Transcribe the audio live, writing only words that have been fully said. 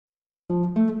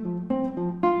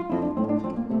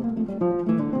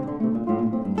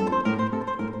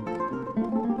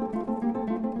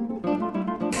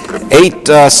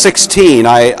8:16.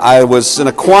 I was in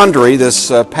a quandary this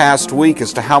past week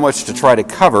as to how much to try to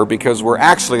cover, because we're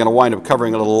actually going to wind up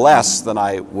covering a little less than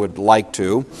I would like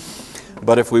to.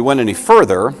 But if we went any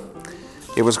further,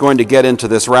 it was going to get into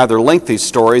this rather lengthy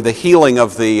story, the healing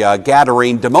of the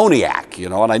Gadarene demoniac,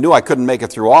 and I knew I couldn't make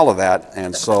it through all of that,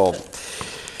 and so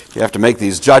you have to make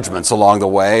these judgments along the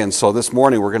way. And so this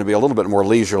morning we're going to be a little bit more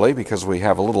leisurely because we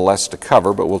have a little less to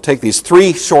cover, but we'll take these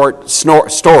three short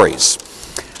stories.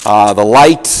 The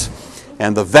light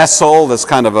and the vessel, this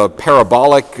kind of a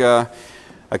parabolic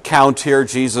account here,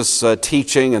 Jesus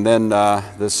teaching, and then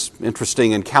this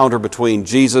interesting encounter between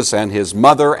Jesus and his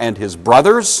mother and his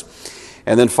brothers,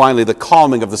 and then finally the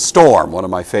calming of the storm, one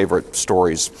of my favorite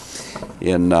stories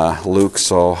in Luke,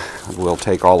 so we'll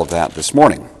take all of that this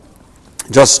morning.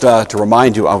 Just to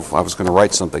remind you, I was going to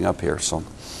write something up here, so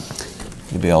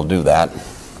maybe I'll do that.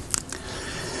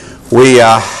 We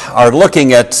are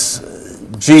looking at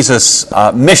Jesus'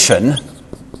 mission,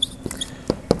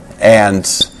 and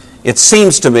it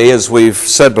seems to me, as we've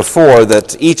said before,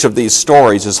 that each of these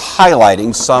stories is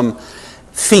highlighting some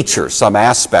feature, some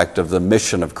aspect of the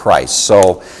mission of Christ.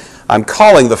 So I'm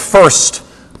calling the first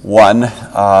one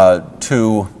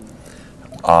to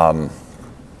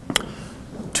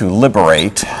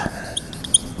liberate,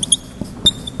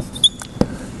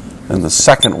 and the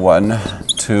second one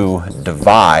to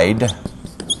divide,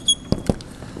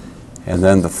 and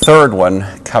then the third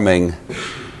one, coming,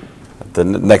 the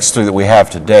next three that we have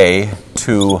today,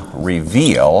 to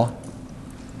reveal.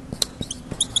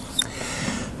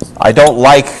 I don't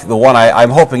like the one, I'm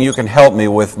hoping you can help me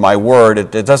with my word.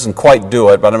 It doesn't quite do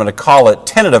it, but I'm going to call it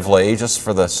tentatively, just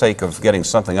for the sake of getting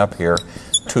something up here,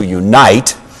 to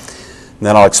unite. And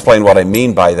then I'll explain what I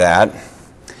mean by that.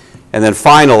 And then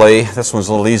finally, this one's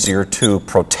a little easier, to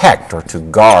protect or to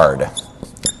guard.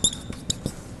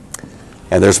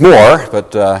 And there's more,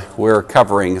 but we're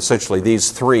covering essentially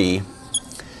these three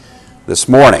this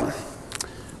morning.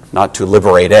 Not to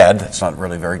liberate Ed, that's not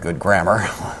really very good grammar.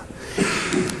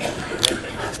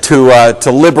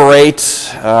 To liberate,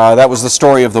 that was the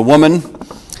story of the woman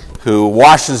who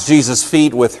washes Jesus'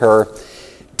 feet with her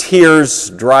tears,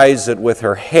 dries it with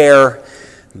her hair.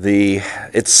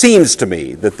 It seems to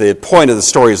me that the point of the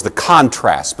story is the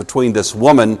contrast between this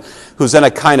woman who's in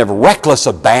a kind of reckless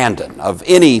abandon of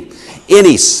any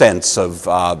sense of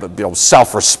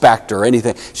self-respect or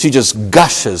anything. She just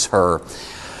gushes her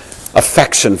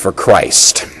affection for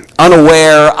Christ,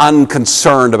 unaware,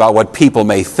 unconcerned about what people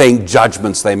may think,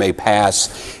 judgments they may pass.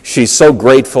 She's so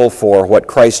grateful for what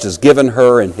Christ has given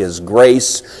her in his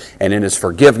grace and in his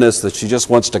forgiveness that she just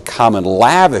wants to come and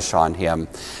lavish on him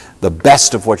the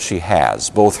best of what she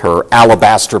has, both her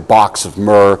alabaster box of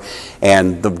myrrh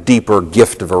and the deeper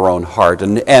gift of her own heart.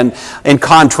 And in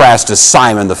contrast is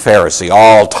Simon the Pharisee,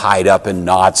 all tied up in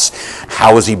knots.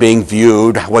 How is he being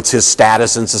viewed? What's his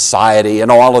status in society? And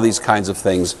all of these kinds of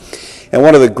things. And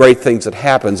one of the great things that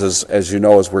happens, as you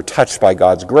know, as we're touched by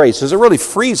God's grace, is it really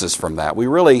frees us from that. We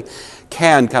really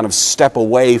can kind of step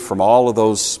away from all of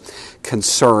those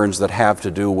concerns that have to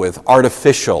do with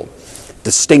artificial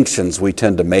distinctions we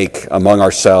tend to make among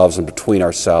ourselves and between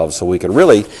ourselves, so we can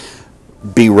really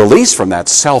be released from that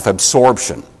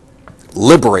self-absorption,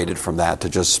 liberated from that to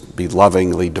just be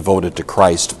lovingly devoted to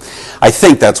Christ. I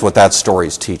think that's what that story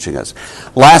is teaching us.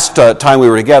 Last time we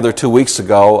were together 2 weeks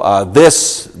ago,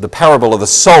 the parable of the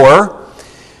sower,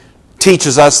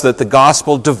 teaches us that the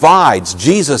gospel divides.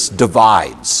 Jesus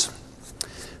divides.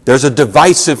 There's a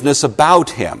divisiveness about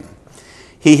him.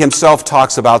 He himself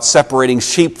talks about separating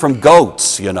sheep from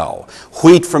goats,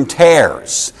 wheat from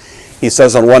tares. He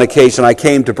says on one occasion, I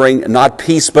came to bring not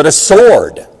peace but a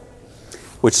sword,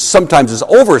 which sometimes is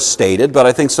overstated, but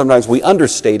I think sometimes we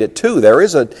understate it too. There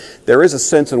is a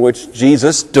sense in which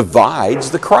Jesus divides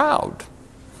the crowd.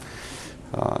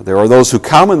 There are those who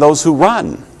come and those who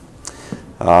run.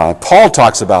 Paul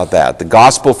talks about that. The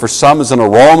gospel for some is an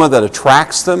aroma that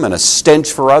attracts them and a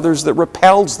stench for others that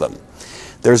repels them.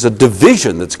 There's a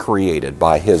division that's created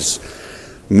by his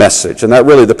message. And that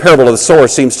really, the parable of the sower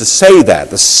seems to say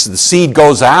that. The seed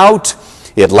goes out,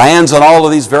 it lands on all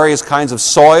of these various kinds of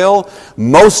soil.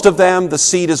 Most of them, the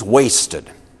seed is wasted.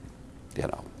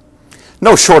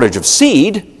 No shortage of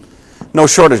seed, no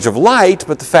shortage of light,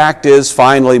 but the fact is,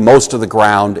 finally, most of the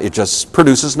ground, it just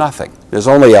produces nothing. There's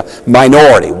only a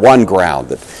minority, one ground,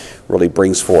 that really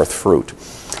brings forth fruit.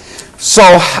 So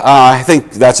I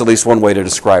think that's at least one way to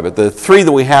describe it. The three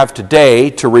that we have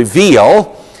today to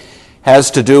reveal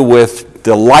has to do with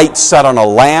the light set on a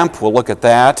lamp. We'll look at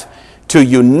that. To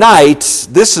unite,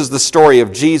 this is the story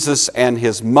of Jesus and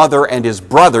his mother and his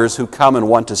brothers who come and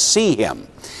want to see him.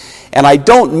 And I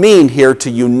don't mean here to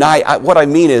unite. What I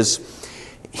mean is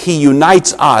he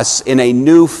unites us in a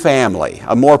new family,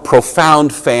 a more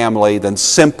profound family than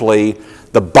simply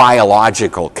the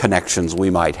biological connections we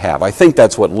might have. I think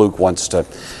that's what Luke wants to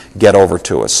get over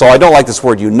to us. So I don't like this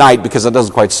word unite because it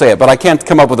doesn't quite say it, but I can't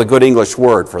come up with a good English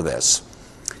word for this.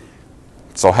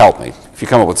 So help me. If you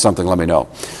come up with something, let me know.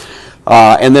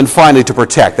 And then finally, to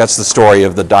protect. That's the story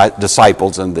of the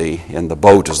disciples in the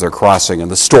boat as they're crossing,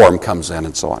 and the storm comes in,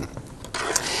 and so on.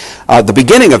 The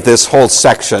beginning of this whole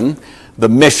section, the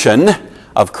mission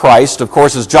of Christ, of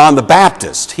course, is John the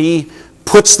Baptist. He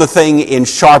puts the thing in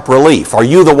sharp relief. Are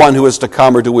you the one who is to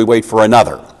come, or do we wait for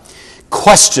another?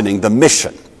 Questioning the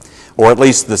mission, or at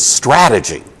least the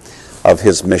strategy of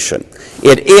his mission.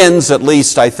 It ends, at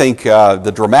least I think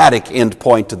the dramatic end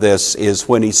point to this is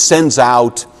when he sends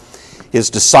out his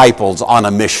disciples on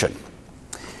a mission.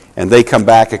 And they come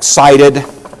back excited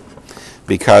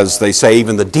because they say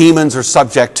even the demons are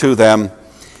subject to them.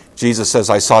 Jesus says,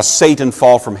 I saw Satan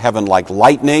fall from heaven like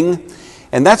lightning.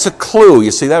 And that's a clue.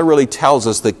 You see, that really tells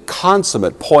us the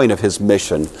consummate point of his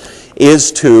mission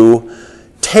is to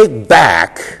take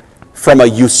back from a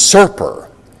usurper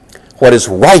what is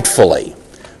rightfully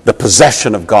the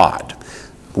possession of God,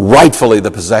 rightfully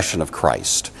the possession of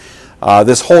Christ.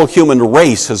 This whole human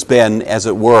race has been, as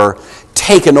it were,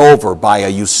 taken over by a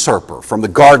usurper. From the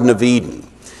Garden of Eden,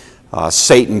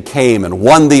 Satan came and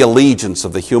won the allegiance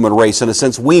of the human race. In a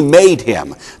sense, we made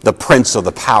him the prince of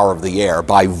the power of the air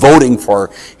by voting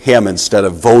for him instead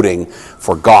of voting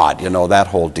for God. You know, that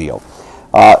whole deal.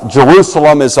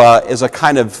 Jerusalem is a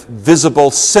kind of visible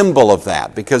symbol of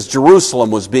that, because Jerusalem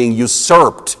was being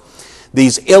usurped.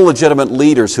 These illegitimate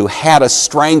leaders who had a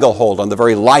stranglehold on the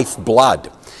very lifeblood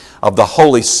of the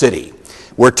holy city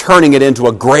were turning it into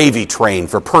a gravy train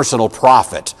for personal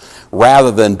profit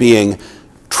rather than being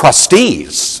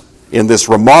trustees in this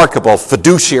remarkable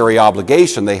fiduciary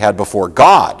obligation they had before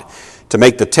God to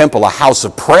make the temple a house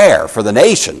of prayer for the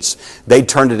nations. They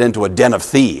turned it into a den of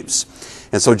thieves.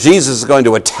 And so Jesus is going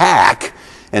to attack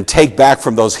and take back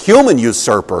from those human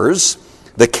usurpers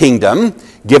the kingdom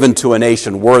given to a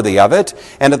nation worthy of it,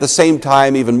 and at the same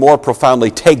time even more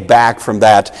profoundly take back from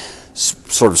that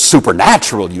sort of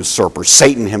supernatural usurper,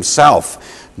 Satan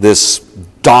himself, this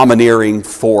domineering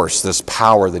force, this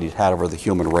power that he'd had over the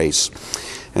human race.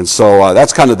 And so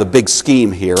that's kind of the big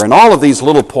scheme here. And all of these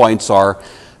little points are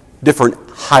different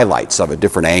highlights of it,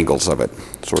 different angles of it,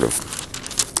 sort of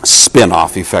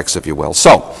spin-off effects, if you will.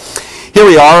 So here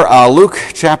we are, Luke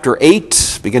chapter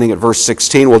 8, beginning at verse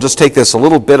 16. We'll just take this a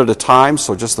little bit at a time,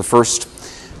 so just the first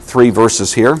 3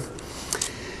 verses here.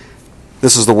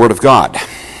 This is the Word of God.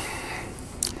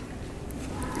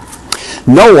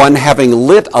 No one, having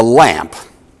lit a lamp,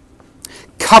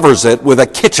 covers it with a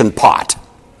kitchen pot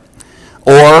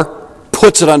or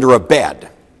puts it under a bed,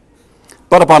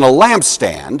 but upon a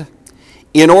lampstand,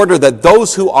 in order that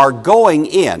those who are going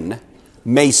in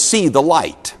may see the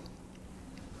light.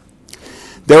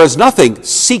 There is nothing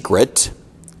secret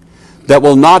that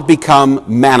will not become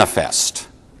manifest.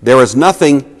 There is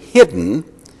nothing hidden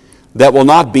that will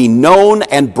not be known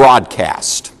and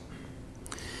broadcast.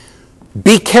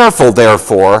 Be careful,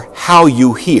 therefore, how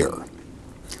you hear.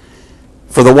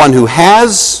 For the one who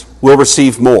has will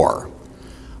receive more,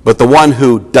 but the one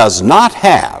who does not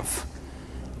have,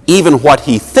 even what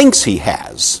he thinks he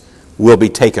has, will be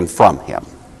taken from him.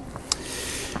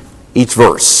 Each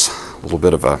verse, a little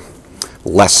bit of a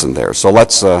lesson there. So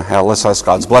let's ask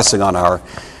God's blessing on our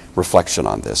reflection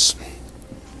on this.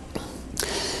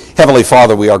 Heavenly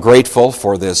Father, we are grateful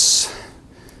for this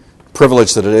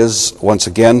privilege that it is once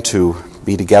again to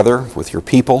be together with your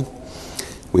people.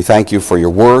 We thank you for your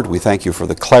word. We thank you for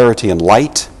the clarity and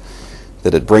light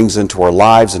that it brings into our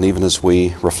lives. And even as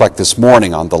we reflect this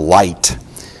morning on the light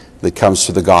that comes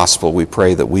through the gospel, we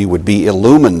pray that we would be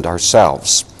illumined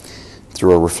ourselves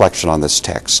through a reflection on this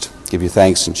text. Give you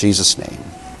thanks in Jesus' name.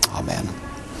 Amen.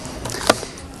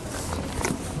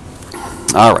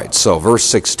 All right, so verse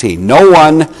 16. No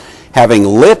one, having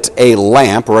lit a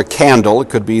lamp or a candle, it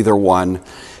could be either one,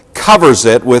 covers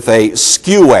it with a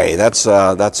skewer. That's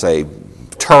a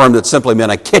term that simply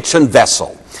meant a kitchen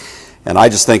vessel. And I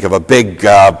just think of a big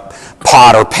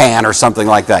pot or pan or something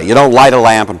like that. You don't light a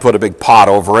lamp and put a big pot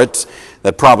over it.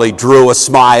 That probably drew a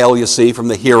smile, you see, from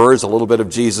the hearers, a little bit of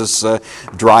Jesus'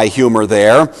 dry humor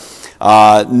there.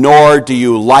 Nor do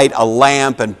you light a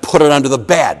lamp and put it under the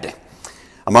bed.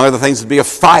 Among other things, it'd be a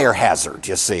fire hazard,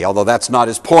 you see, although that's not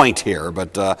his point here,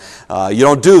 but you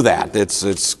don't do that.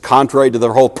 It's contrary to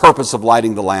the whole purpose of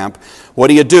lighting the lamp. What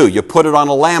do? You put it on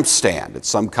a lampstand. It's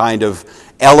some kind of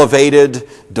elevated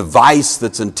device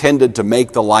that's intended to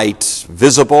make the light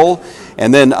visible.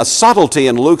 And then a subtlety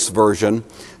in Luke's version,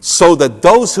 so that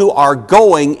those who are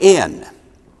going in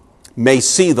may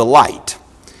see the light.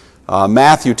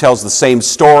 Matthew tells the same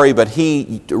story, but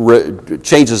he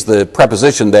changes the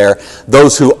preposition there.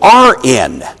 Those who are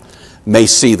in may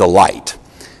see the light.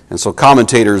 And so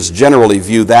commentators generally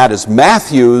view that as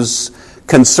Matthew's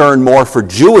concern more for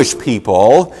Jewish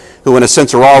people who in a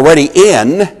sense are already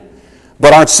in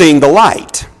but aren't seeing the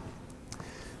light.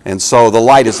 And so the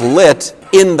light is lit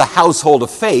in the household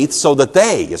of faith so that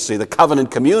they, you see, the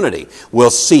covenant community, will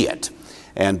see it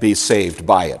and be saved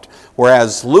by it.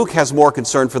 Whereas Luke has more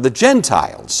concern for the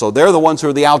Gentiles. So they're the ones who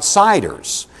are the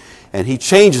outsiders. And he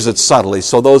changes it subtly.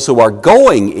 So those who are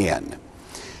going in,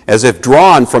 as if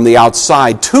drawn from the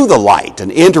outside to the light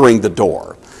and entering the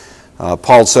door.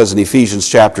 Paul says in Ephesians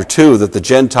chapter 2 that the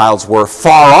Gentiles were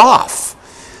far off,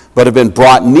 but have been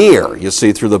brought near, you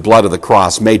see, through the blood of the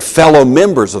cross, made fellow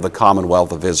members of the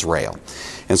commonwealth of Israel.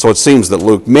 And so it seems that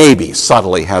Luke maybe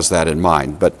subtly has that in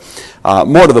mind. But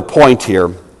more to the point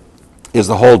here is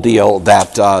the whole deal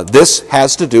that this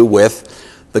has to do with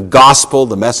the gospel,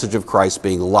 the message of Christ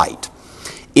being light.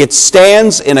 It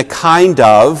stands in a kind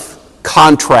of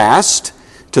contrast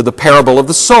to the parable of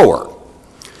the sower.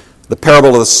 The parable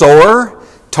of the sower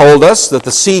told us that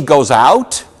the seed goes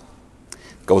out,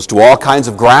 goes to all kinds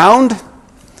of ground.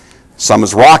 Some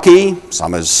is rocky,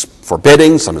 some is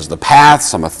forbidding, some is the path,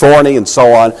 some are thorny, and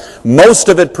so on. Most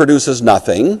of it produces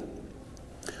nothing,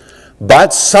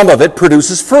 but some of it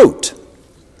produces fruit.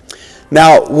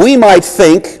 Now, we might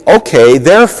think, okay,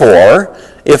 therefore,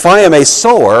 if I am a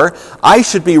sower, I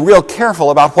should be real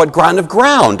careful about what kind of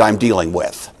ground I'm dealing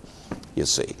with, you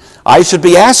see. I should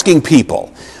be asking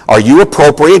people, are you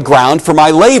appropriate ground for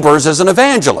my labors as an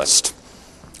evangelist?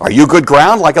 Are you good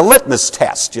ground? Like a litmus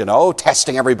test, you know,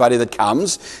 testing everybody that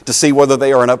comes to see whether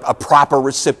they are a proper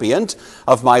recipient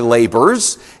of my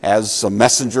labors as a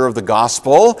messenger of the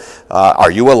gospel.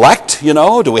 Are you elect, you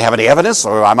know? Do we have any evidence?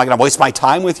 Or am I going to waste my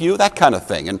time with you? That kind of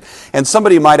thing. And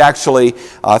somebody might actually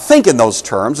think in those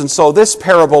terms. And so this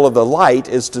parable of the light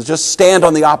is to just stand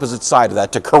on the opposite side of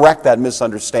that, to correct that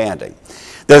misunderstanding.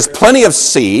 There's plenty of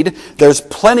seed. There's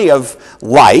plenty of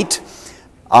light.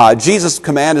 Jesus'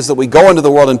 command is that we go into the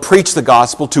world and preach the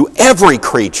gospel to every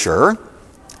creature,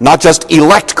 not just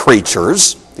elect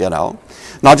creatures, you know,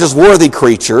 not just worthy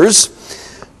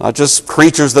creatures, not just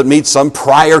creatures that meet some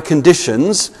prior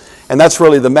conditions. And that's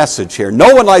really the message here.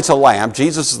 No one lights a lamp.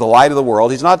 Jesus is the light of the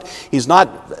world. He's not,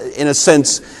 in a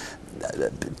sense,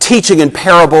 teaching in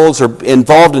parables or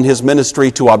involved in his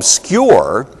ministry to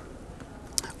obscure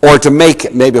or to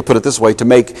make, maybe I'll put it this way, to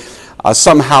make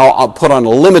somehow put on a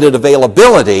limited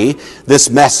availability this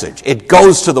message. It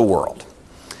goes to the world.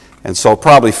 And so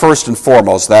probably first and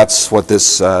foremost, that's what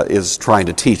this is trying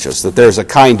to teach us, that there's a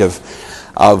kind of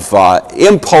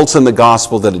impulse in the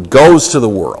gospel that it goes to the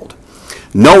world.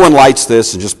 No one lights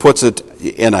this and just puts it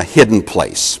in a hidden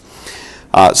place.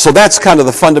 So that's kind of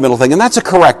the fundamental thing. And that's a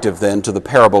corrective then to the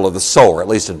parable of the sower. At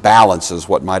least it balances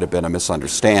what might have been a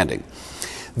misunderstanding.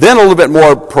 Then a little bit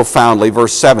more profoundly,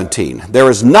 verse 17. There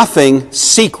is nothing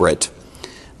secret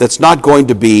that's not going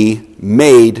to be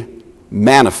made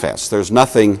manifest. There's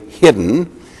nothing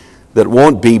hidden that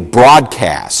won't be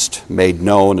broadcast, made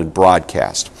known and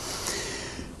broadcast.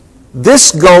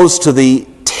 This goes to the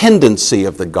tendency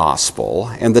of the gospel,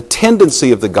 and the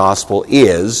tendency of the gospel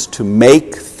is to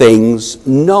make things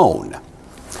known.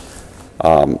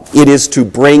 It is to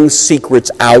bring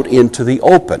secrets out into the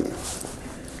open.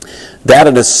 That,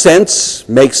 in a sense,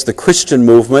 makes the Christian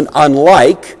movement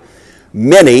unlike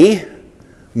many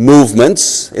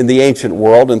movements in the ancient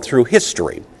world and through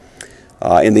history.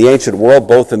 In the ancient world,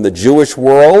 both in the Jewish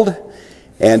world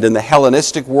and in the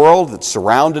Hellenistic world that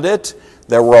surrounded it,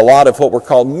 there were a lot of what were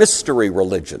called mystery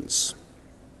religions.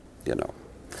 You know,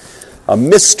 a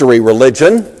mystery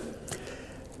religion,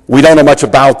 we don't know much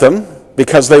about them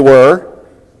because they were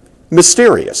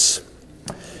mysterious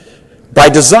by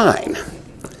design.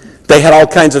 They had all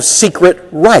kinds of secret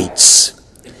rites.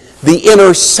 The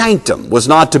inner sanctum was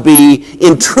not to be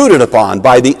intruded upon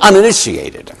by the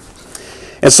uninitiated.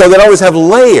 And so they'd always have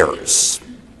layers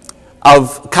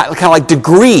of kind of like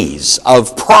degrees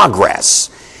of progress.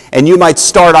 And you might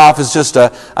start off as just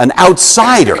an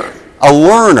outsider, a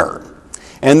learner.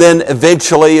 And then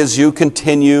eventually, as you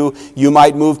continue, you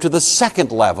might move to the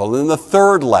second level, and the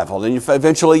third level, and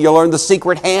eventually you'll learn the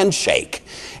secret handshake,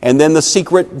 and then the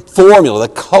secret formula,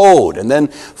 the code, and then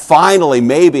finally,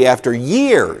 maybe after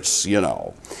years,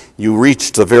 you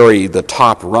reach the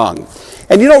top rung.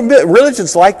 And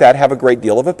religions like that have a great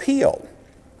deal of appeal,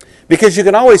 because you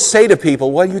can always say to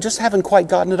people, well, you just haven't quite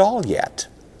gotten it all yet.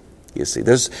 You see,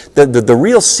 there's the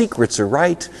real secrets are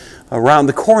right around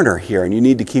the corner here, and you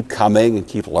need to keep coming and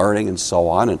keep learning and so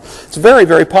on. And it's very,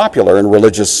 very popular in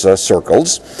religious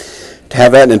circles to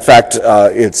have that. And in fact,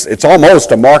 it's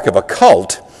almost a mark of a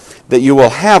cult that you will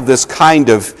have this kind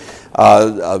of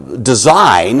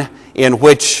design in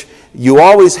which you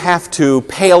always have to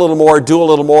pay a little more, do a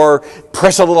little more,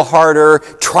 press a little harder,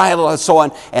 try a little, and so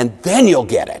on, and then you'll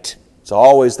get it. It's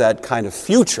always that kind of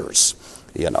futures,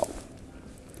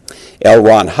 L.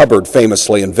 Ron Hubbard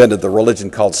famously invented the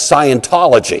religion called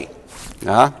Scientology.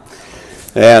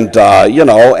 And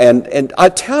I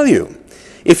tell you,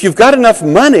 if you've got enough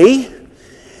money,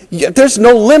 there's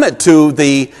no limit to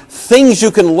the things you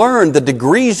can learn, the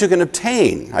degrees you can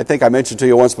obtain. I think I mentioned to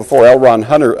you once before, L. Ron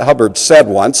Hubbard said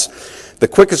once, the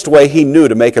quickest way he knew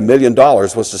to make $1 million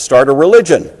was to start a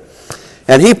religion.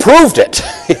 And he proved it.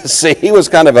 You see, he was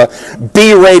kind of a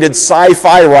B-rated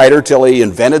sci-fi writer till he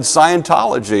invented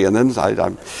Scientology.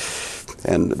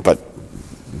 But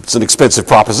it's an expensive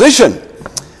proposition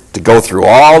to go through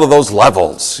all of those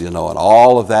levels, and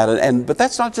all of that. But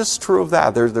that's not just true of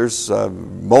that. There's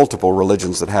multiple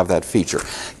religions that have that feature.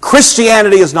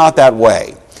 Christianity is not that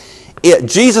way.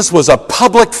 Jesus was a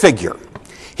public figure.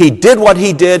 He did what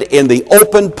he did in the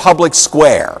open public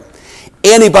square.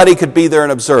 Anybody could be there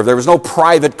and observe. There was no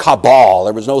private cabal.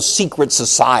 There was no secret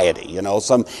society,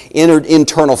 some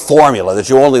internal formula that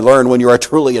you only learn when you're a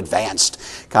truly advanced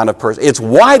kind of person. It's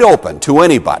wide open to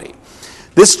anybody.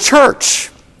 This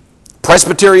church,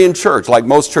 Presbyterian church, like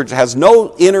most churches, has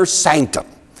no inner sanctum.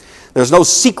 There's no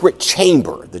secret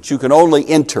chamber that you can only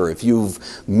enter if you've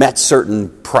met certain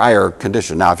prior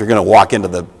conditions. Now, if you're going to walk into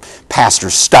the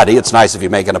pastor's study, it's nice if you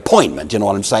make an appointment, you know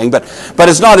what I'm saying? But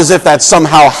it's not as if that's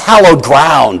somehow hallowed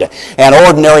ground and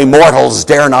ordinary mortals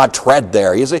dare not tread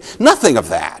there. You see, nothing of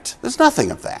that. There's nothing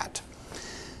of that.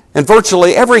 And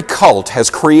virtually every cult has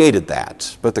created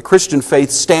that. But the Christian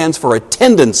faith stands for a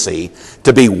tendency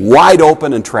to be wide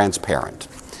open and transparent.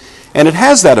 And it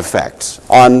has that effect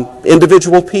on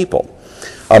individual people.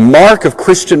 A mark of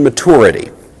Christian maturity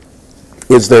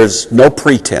is there's no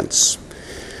pretense.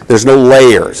 There's no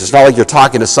layers. It's not like you're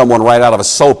talking to someone right out of a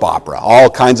soap opera. All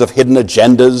kinds of hidden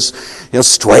agendas,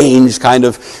 strange kind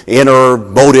of inner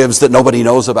motives that nobody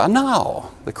knows about.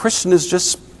 No, the Christian is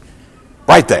just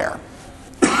right there.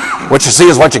 What you see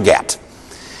is what you get.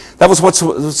 That was what's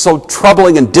so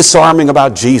troubling and disarming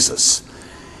about Jesus.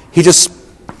 He just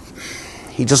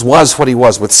was what he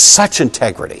was with such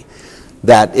integrity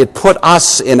that it put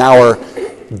us in our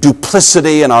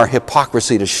duplicity and our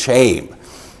hypocrisy to shame.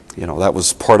 That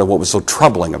was part of what was so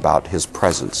troubling about his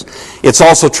presence. It's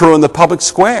also true in the public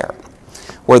square.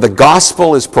 Where the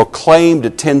gospel is proclaimed,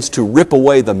 it tends to rip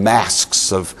away the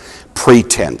masks of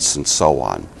pretense and so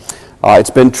on. It's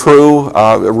been true,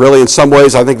 really in some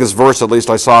ways. I think this verse, at least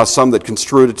I saw some that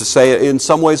construed it to say, in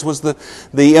some ways was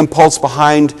the impulse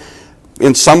behind,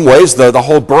 in some ways, the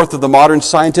whole birth of the modern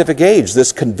scientific age.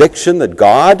 This conviction that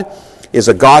God is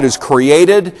a God who's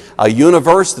created a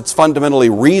universe that's fundamentally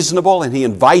reasonable, and he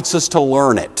invites us to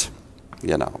learn it.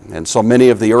 And so many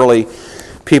of the early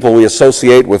people we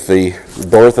associate with the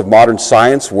birth of modern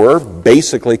science were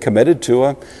basically committed to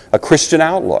a Christian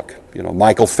outlook.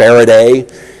 Michael Faraday,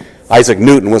 Isaac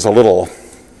Newton was a little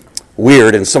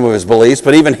weird in some of his beliefs,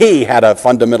 but even he had a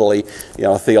fundamentally,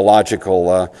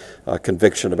 theological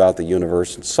conviction about the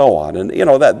universe and so on. And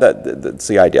that's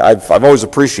the idea. I've always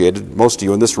appreciated. Most of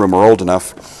you in this room are old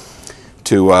enough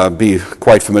to be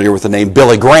quite familiar with the name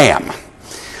Billy Graham.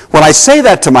 When I say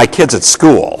that to my kids at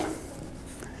school,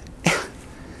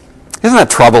 isn't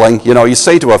that troubling? You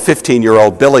say to a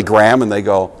 15-year-old Billy Graham, and they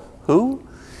go, "Who?"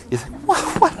 You think,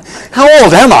 what? How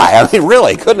old am I? I mean,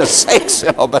 really, goodness sakes,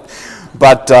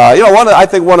 But I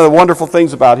think one of the wonderful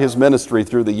things about his ministry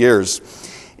through the years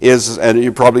is, and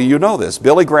you know this,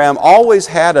 Billy Graham always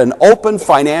had an open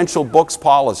financial books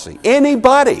policy.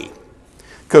 Anybody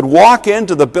could walk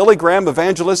into the Billy Graham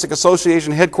Evangelistic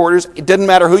Association headquarters, it didn't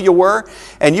matter who you were,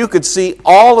 and you could see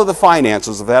all of the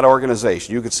finances of that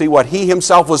organization. You could see what he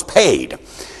himself was paid,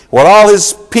 what all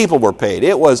his people were paid.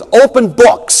 It was open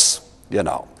books,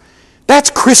 That's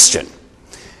Christian.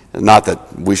 Not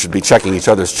that we should be checking each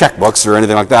other's checkbooks or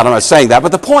anything like that. I'm not saying that.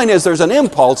 But the point is there's an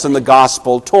impulse in the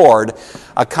gospel toward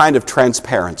a kind of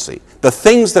transparency. The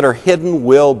things that are hidden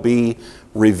will be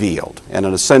revealed. And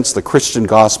in a sense, the Christian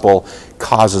gospel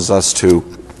causes us to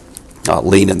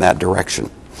lean in that direction.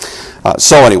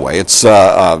 So anyway, it's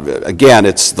again,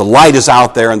 it's the light is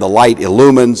out there, and the light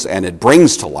illumines, and it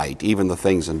brings to light even the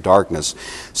things in darkness.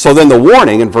 So then the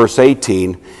warning in verse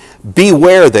 18,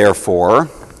 beware therefore,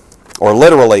 or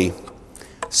literally,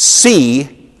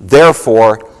 see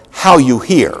therefore how you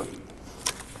hear.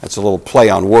 That's a little play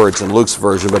on words in Luke's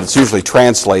version, but it's usually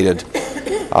translated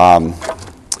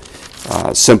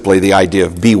simply the idea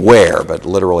of beware, but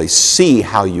literally see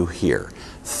how you hear.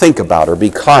 Think about or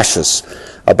be cautious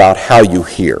about how you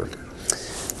hear.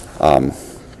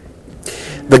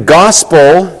 The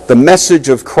gospel, the message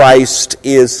of Christ,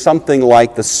 is something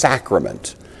like the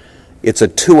sacrament. It's a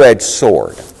two-edged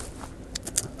sword.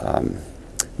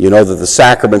 You know that the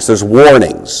sacraments, there's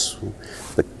warnings.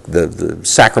 The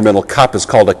sacramental cup is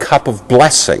called a cup of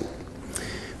blessing,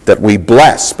 that we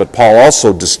bless, but Paul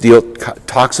also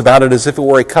talks about it as if it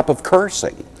were a cup of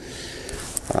cursing.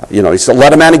 He said,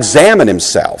 let a man examine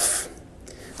himself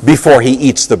before he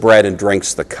eats the bread and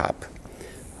drinks the cup.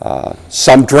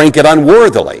 Some drink it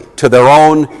unworthily to their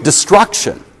own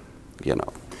destruction.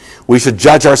 We should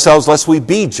judge ourselves lest we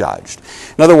be judged.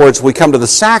 In other words, we come to the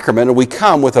sacrament and we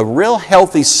come with a real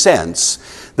healthy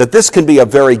sense that this can be a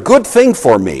very good thing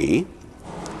for me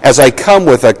as I come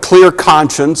with a clear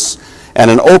conscience and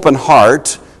an open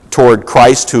heart toward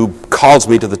Christ who calls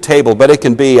me to the table. But it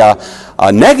can be a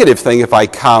negative thing if I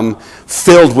come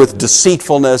filled with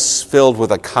deceitfulness, filled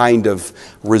with a kind of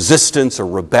resistance or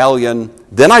rebellion.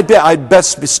 Then I'd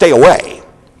best stay away.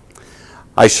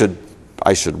 I should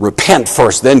repent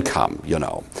first, then come,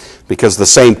 because the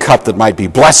same cup that might be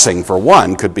blessing for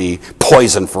one could be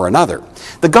poison for another.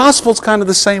 The gospel's kind of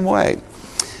the same way.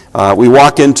 We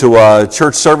walk into a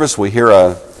church service, we hear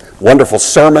a wonderful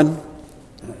sermon.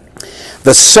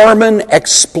 The sermon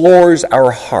explores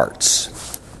our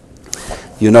hearts.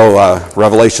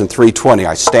 Revelation 3:20,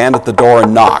 I stand at the door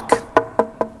and knock.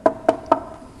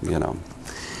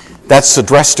 That's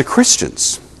addressed to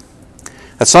Christians.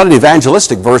 That's not an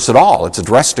evangelistic verse at all. It's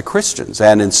addressed to Christians.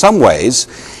 And in some ways,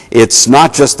 it's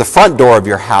not just the front door of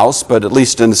your house, but at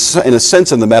least in a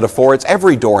sense in the metaphor, it's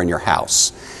every door in your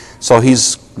house. So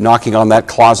he's knocking on that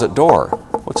closet door.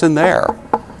 What's in there?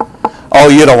 Oh,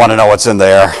 you don't want to know what's in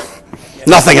there.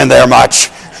 Nothing in there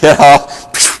much.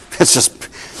 It's just,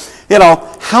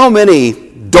 how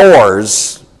many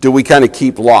doors do we kind of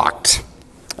keep locked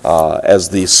as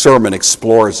the sermon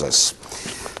explores us?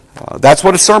 That's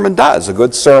what a sermon does. A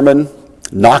good sermon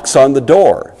knocks on the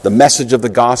door. The message of the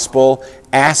gospel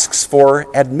asks for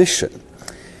admission.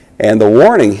 And the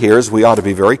warning here is we ought to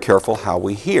be very careful how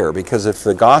we hear, because if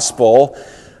the gospel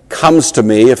comes to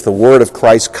me, if the word of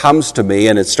Christ comes to me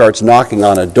and it starts knocking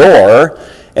on a door,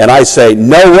 and I say,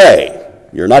 no way,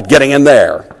 you're not getting in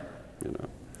there.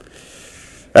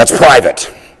 That's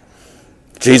private.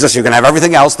 Jesus, you can have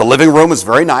everything else. The living room is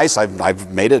very nice.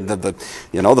 I've made it,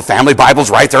 the family Bible's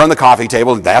right there on the coffee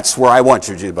table. That's where I want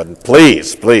you, but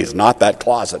please, not that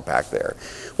closet back there.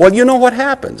 Well, you know what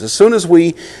happens. As soon as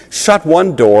we shut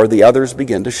one door, the others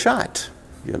begin to shut,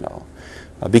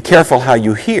 Be careful how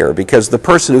you hear, because the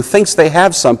person who thinks they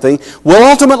have something will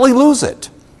ultimately lose it.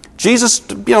 Jesus,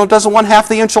 doesn't want half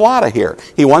the enchilada here.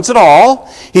 He wants it all.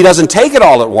 He doesn't take it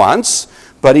all at once,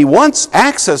 but he wants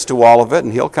access to all of it,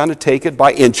 and he'll kind of take it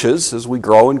by inches as we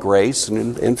grow in grace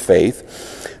and in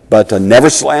faith, but never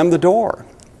slam the door.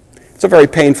 It's a very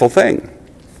painful thing.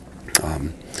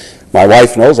 My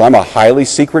wife knows I'm a highly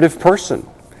secretive person.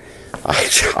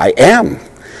 I am.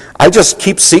 I just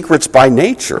keep secrets by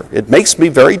nature. It makes me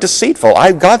very deceitful.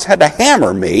 God's had to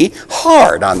hammer me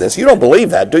hard on this. You don't believe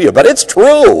that, do you? But it's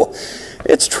true.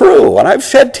 It's true. And I've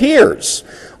shed tears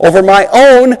over my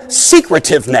own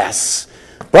secretiveness.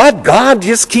 But God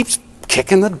just keeps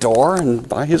kicking the door, and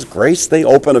by His grace they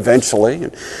open eventually.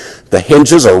 And the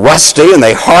hinges are rusty, and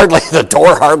the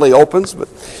door hardly opens, but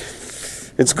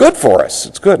it's good for us.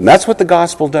 It's good. And that's what the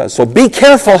gospel does. So be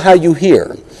careful how you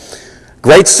hear.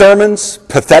 Great sermons,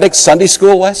 pathetic Sunday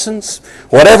school lessons,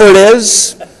 whatever it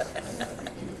is,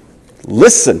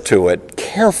 listen to it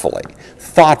carefully,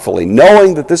 thoughtfully,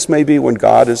 knowing that this may be when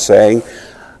God is saying,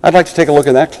 I'd like to take a look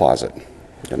in that closet.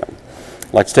 I'd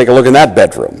like to take a look in that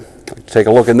bedroom. I'd like to take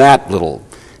a look in that little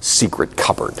secret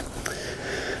cupboard.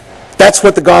 That's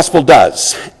what the gospel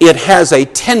does. It has a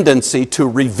tendency to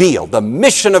reveal. The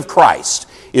mission of Christ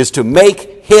is to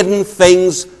make hidden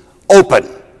things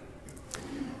open.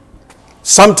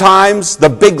 Sometimes the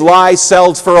big lie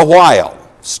sells for a while.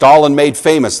 Stalin made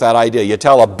famous that idea. You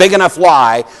tell a big enough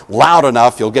lie, loud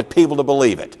enough, you'll get people to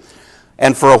believe it.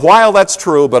 And for a while that's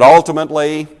true, but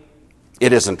ultimately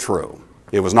it isn't true.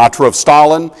 It was not true of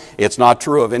Stalin. It's not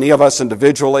true of any of us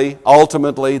individually.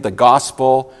 Ultimately, the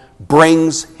gospel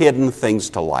brings hidden things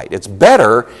to light. It's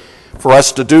better for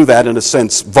us to do that, in a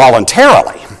sense,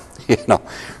 voluntarily,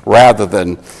 rather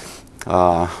than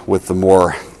with the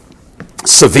more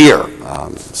severe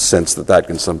sense that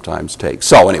can sometimes take.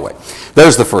 So anyway,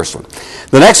 there's the first one.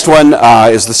 The next one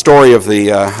is the story of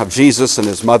Jesus and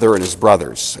his mother and his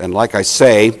brothers. And like I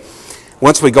say,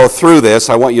 once we go through this,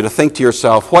 I want you to think to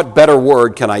yourself, what better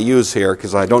word can I use here?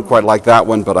 Because I don't quite like that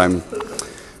one, but I'm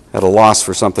at a loss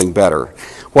for something better.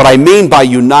 What I mean by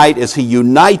unite is he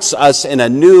unites us in a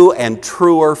new and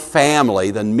truer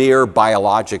family than mere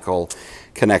biological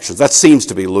connections. That seems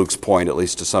to be Luke's point, at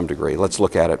least to some degree. Let's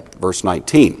look at it. Verse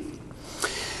 19.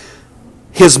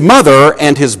 His mother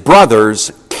and his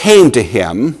brothers came to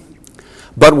him,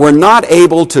 but were not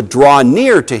able to draw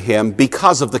near to him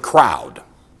because of the crowd.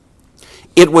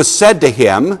 It was said to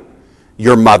him,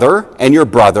 your mother and your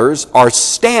brothers are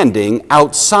standing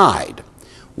outside,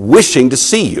 wishing to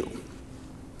see you.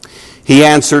 He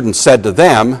answered and said to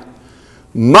them,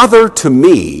 mother to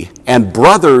me and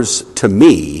brothers to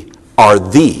me are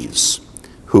these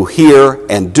who hear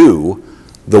and do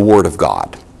the word of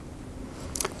God.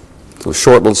 So a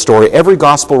short little story. Every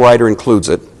gospel writer includes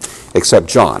it except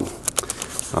John.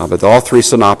 But all three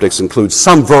synoptics include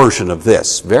some version of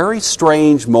this very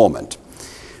strange moment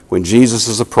when Jesus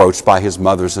is approached by his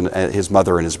mother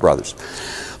and his brothers.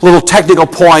 A little technical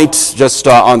point just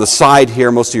on the side here.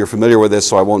 Most of you are familiar with this,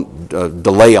 so I won't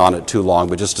delay on it too long.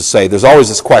 But just to say, there's always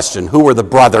this question, who were the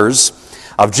brothers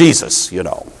of Jesus,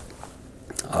 The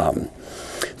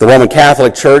Roman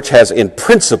Catholic Church has in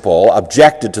principle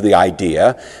objected to the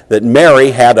idea that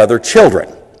Mary had other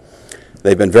children.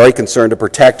 They've been very concerned to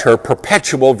protect her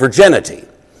perpetual virginity.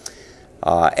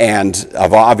 And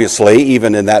obviously,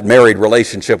 even in that married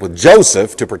relationship with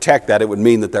Joseph, to protect that, it would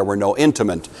mean that there were no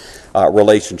intimate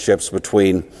relationships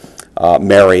between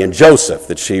Mary and Joseph,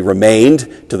 that she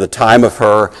remained to the time of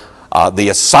her the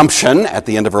assumption at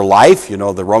the end of her life.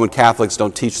 The Roman Catholics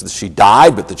don't teach that she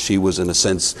died, but that she was, in a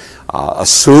sense,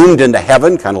 assumed into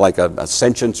heaven, kind of like an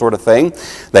ascension sort of thing.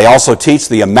 They also teach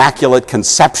the Immaculate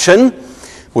Conception,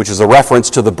 which is a reference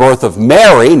to the birth of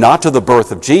Mary, not to the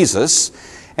birth of Jesus,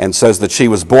 and says that she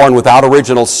was born without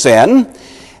original sin.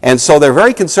 And so they're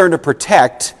very concerned to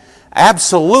protect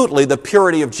absolutely the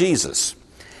purity of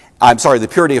the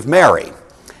purity of Mary.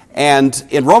 And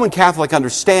in Roman Catholic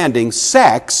understanding,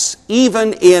 sex,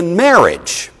 even in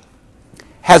marriage,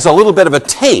 has a little bit of a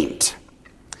taint.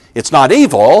 It's not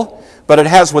evil, but it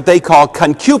has what they call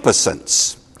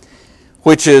concupiscence,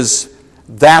 which is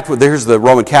that, here's the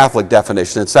Roman Catholic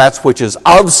definition, it's that which is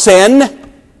of sin,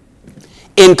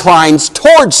 inclines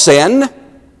toward sin,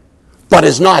 but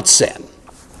is not sin.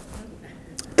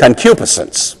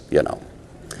 Concupiscence,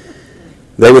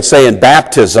 They would say in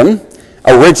baptism,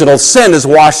 original sin is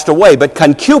washed away, but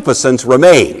concupiscence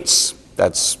remains.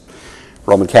 That's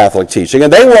Roman Catholic teaching.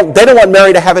 And they don't want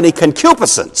Mary to have any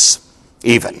concupiscence,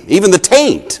 even the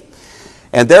taint.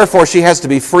 And therefore, she has to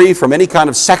be free from any kind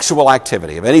of sexual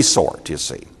activity of any sort, you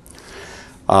see.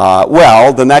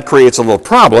 Well, then that creates a little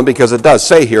problem, because it does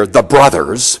say here, the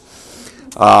brothers.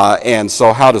 And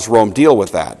so how does Rome deal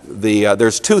with that?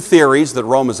 There's two theories that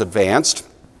Rome has advanced.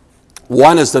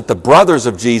 One is that the brothers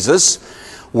of Jesus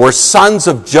were sons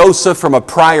of Joseph from a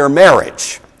prior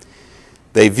marriage.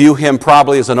 They view him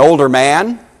probably as an older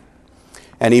man,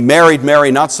 and he married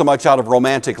Mary not so much out of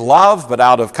romantic love, but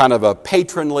out of kind of a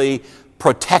patronly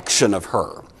protection of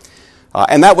her.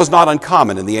 And that was not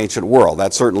uncommon in the ancient world.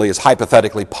 That certainly is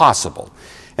hypothetically possible.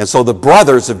 And so the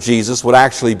brothers of Jesus would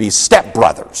actually be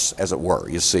stepbrothers, as it were,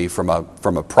 you see, from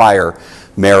a prior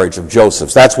marriage of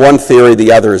Joseph's. That's one theory.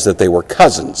 The other is that they were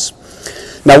cousins.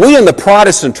 Now, we in the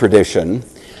Protestant tradition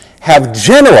have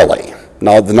generally,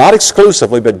 now not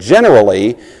exclusively, but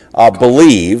generally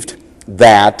believed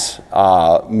that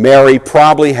Mary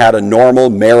probably had a normal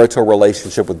marital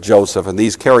relationship with Joseph, and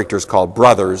these characters called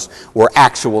brothers were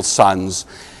actual sons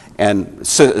and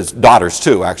daughters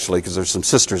too, actually, because there's some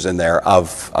sisters in there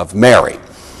of Mary.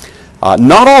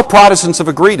 Not all Protestants have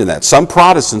agreed in that. Some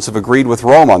Protestants have agreed with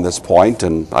Rome on this point,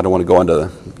 and I don't want to go into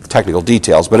the technical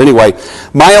details, but anyway,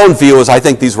 my own view is I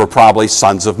think these were probably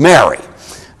sons of Mary.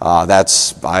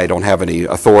 I don't have any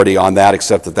authority on that,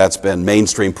 except that that's been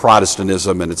mainstream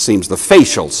Protestantism, and it seems the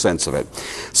facial sense of it.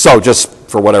 So just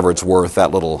for whatever it's worth,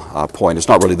 that little point. It's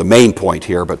not really the main point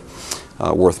here, but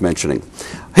worth mentioning.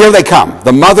 Here they come,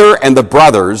 the mother and the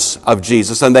brothers of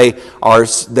Jesus, and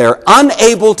they're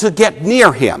unable to get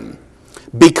near him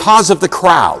because of the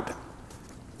crowd.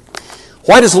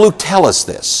 Why does Luke tell us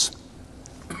this?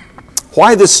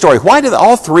 Why this story? Why did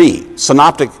all three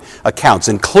synoptic accounts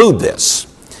include this.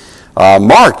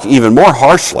 Mark, even more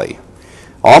harshly,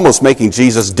 almost making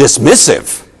Jesus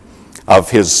dismissive of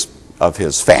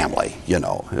his family.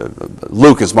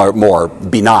 Luke is more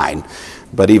benign,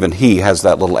 but even he has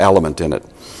that little element in it.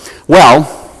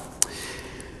 Well,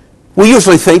 we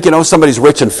usually think, somebody's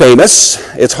rich and famous,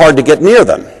 it's hard to get near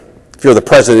them. If you're the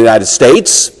President of the United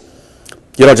States,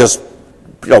 you don't just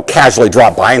casually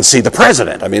drop by and see the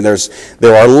President. I mean,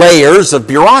 there are layers of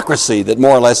bureaucracy that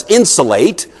more or less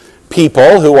insulate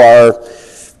people who are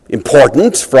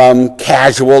important from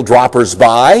casual droppers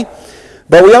by.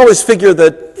 But we always figure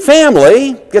that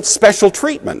family gets special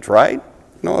treatment, right?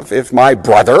 If my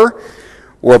brother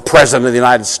were President of the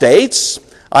United States,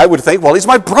 I would think, well, he's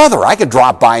my brother. I could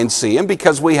drop by and see him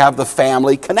because we have the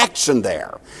family connection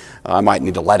there. I might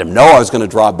need to let him know I was going to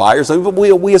drop by or something,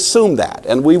 but we assume that.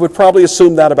 And we would probably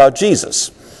assume that about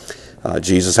Jesus.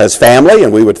 Jesus has family,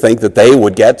 and we would think that they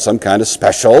would get some kind of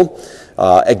special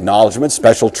acknowledgement,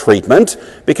 special treatment,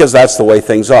 because that's the way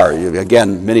things are.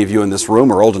 Again, many of you in this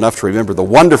room are old enough to remember the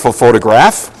wonderful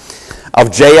photograph of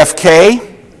JFK.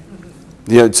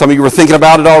 Some of you were thinking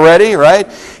about it already,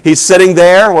 right? He's sitting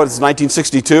there,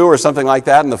 1962 or something like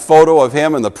that, and the photo of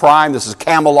him in the prime, this is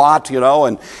Camelot,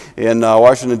 and in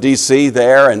Washington, D.C.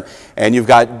 there, and you've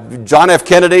got John F.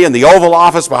 Kennedy in the Oval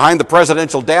Office behind the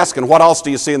presidential desk, and what else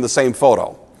do you see in the same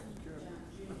photo?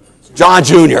 John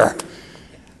Jr.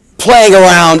 playing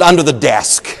around under the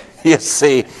desk, you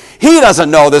see. He doesn't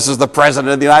know this is the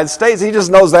President of the United States. He just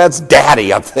knows that's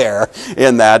Daddy up there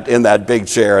in that big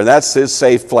chair, and that's his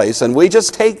safe place. And we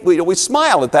just we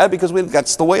smile at that because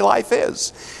that's the way life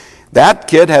is. That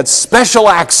kid had special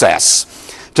access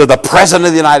to the President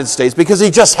of the United States because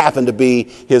he just happened to be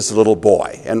his little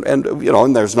boy, and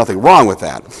there's nothing wrong with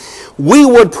that. We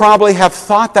would probably have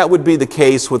thought that would be the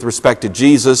case with respect to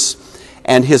Jesus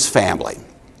and his family.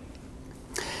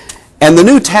 And the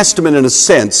New Testament, in a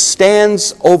sense,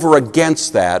 stands over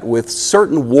against that with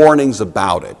certain warnings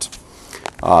about it.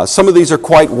 Some of these are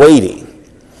quite weighty.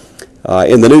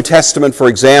 In the New Testament, for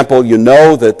example, you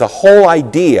know that the whole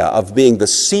idea of being the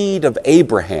seed of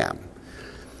Abraham,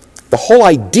 the whole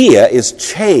idea is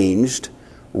changed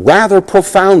rather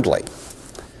profoundly.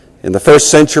 In the first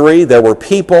century, there were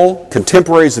people,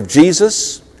 contemporaries of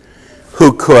Jesus,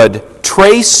 who could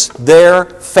trace their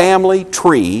family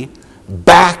tree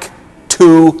back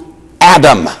to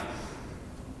Adam.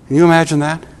 Can you imagine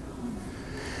that?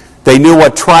 They knew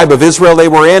what tribe of Israel they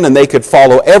were in, and they could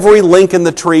follow every link in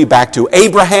the tree back to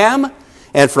Abraham,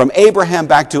 and from Abraham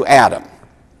back to Adam.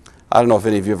 I don't know if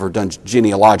any of you have ever done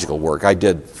genealogical work. I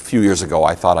did a few years ago.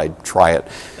 I thought I'd try it.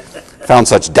 Found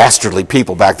such dastardly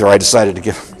people back there, I decided to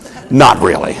give... Not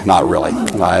really.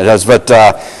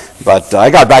 But I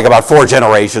got back about 4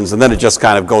 generations, and then it just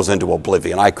kind of goes into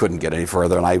oblivion. I couldn't get any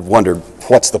further, and I wondered,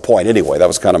 what's the point anyway? That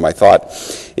was kind of my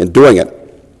thought in doing it.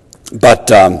 But,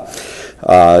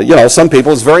 some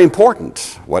people, it's very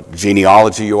important what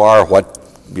genealogy you are, what,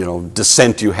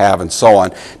 descent you have, and so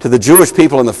on. To the Jewish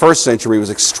people in the first century, it was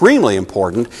extremely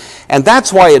important, and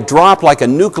that's why it dropped like a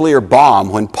nuclear bomb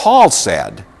when Paul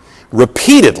said,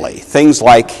 repeatedly, things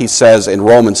like he says in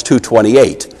Romans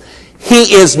 2:28,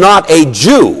 he is not a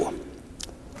Jew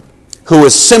who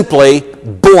is simply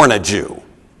born a Jew.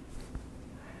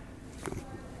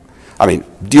 I mean,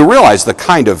 do you realize the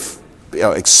kind of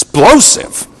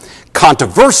explosive,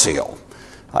 controversial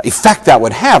effect that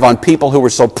would have on people who were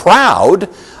so proud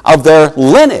of their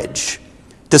lineage?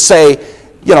 To say,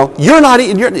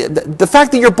 the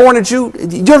fact that you're born a Jew,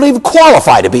 you don't even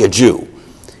qualify to be a Jew.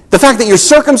 The fact that you're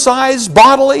circumcised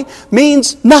bodily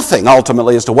means nothing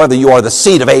ultimately as to whether you are the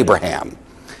seed of Abraham.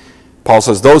 Paul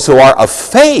says those who are of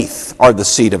faith are the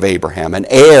seed of Abraham and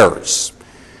heirs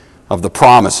of the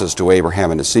promises to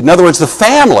Abraham and his seed. In other words, the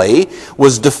family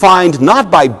was defined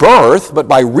not by birth, but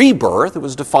by rebirth. It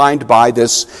was defined by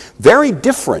this very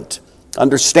different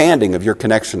understanding of your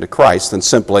connection to Christ than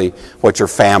simply what your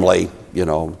family,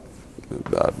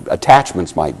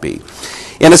 attachments might be.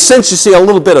 In a sense, you see a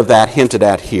little bit of that hinted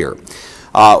at here.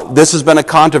 This has been a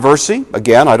controversy.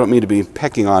 Again, I don't mean to be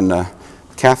pecking on the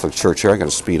Catholic Church here. I've got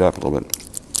to speed up a little bit.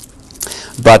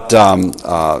 But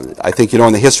I think,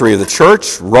 in the history of the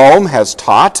Church, Rome has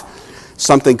taught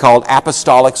something called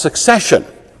apostolic succession.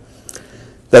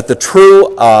 That the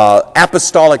true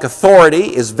apostolic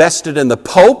authority is vested in the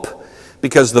Pope,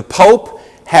 because the Pope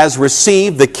has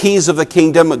received the keys of the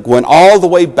kingdom, went all the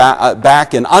way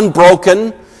back in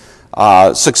unbroken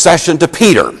succession to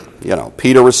Peter.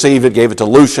 Peter received it, gave it to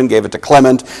Lucian, gave it to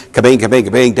Clement,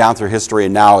 kabing, down through history,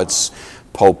 and now it's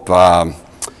Pope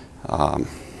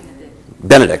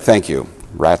Benedict, thank you,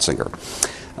 Ratzinger.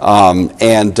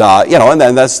 And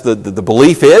then that's the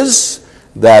belief is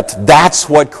that that's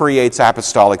what creates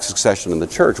apostolic succession in the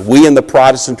church. We in the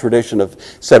Protestant tradition have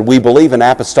said we believe in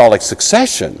apostolic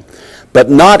succession, but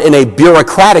not in a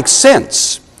bureaucratic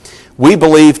sense. We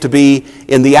believe to be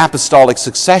in the apostolic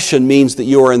succession means that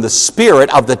you are in the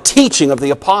spirit of the teaching of the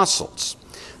apostles.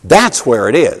 That's where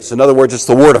it is. In other words, it's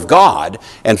the Word of God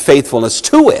and faithfulness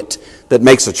to it that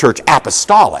makes a church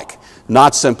apostolic,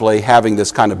 not simply having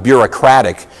this kind of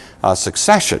bureaucratic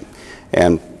succession.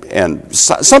 And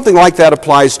something like that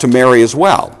applies to Mary as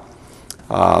well.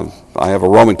 I have a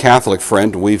Roman Catholic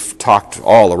friend, and we've talked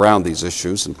all around these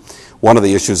issues, and one of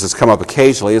the issues that's come up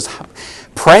occasionally is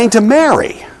praying to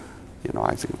Mary.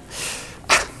 I think,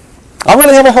 I'm going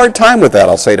to have a hard time with that,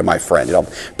 I'll say to my friend,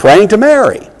 praying to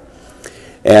Mary.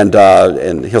 And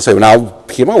he'll say, well, now,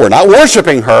 we're not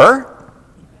worshiping her.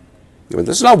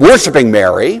 This is not worshiping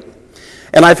Mary.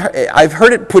 And I've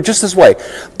heard it put just this way,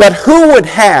 but who would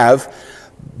have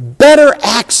better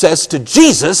access to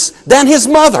Jesus than his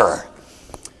mother?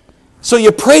 So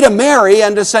you pray to Mary,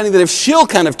 understanding that if she'll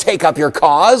kind of take up your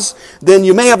cause, then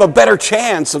you may have a better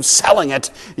chance of selling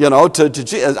it, to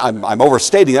Jesus. I'm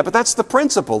overstating that, but that's the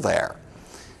principle there.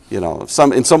 In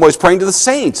some ways, praying to the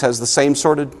saints has the same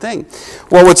sort of thing.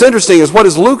 Well, what's interesting is what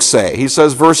does Luke say? He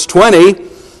says, verse 20,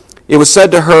 it was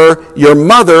said to her, your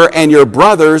mother and your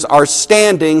brothers are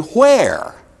standing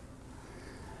where?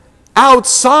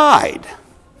 Outside.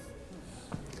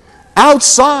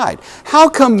 Outside. How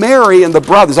come Mary and the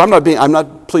brothers, I'm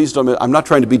not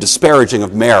trying to be disparaging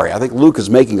of Mary. I think Luke is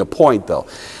making a point, though.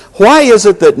 Why is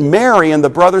it that Mary and the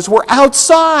brothers were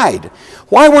outside?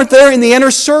 Why weren't they in the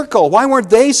inner circle? Why weren't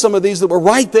they some of these that were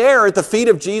right there at the feet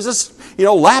of Jesus,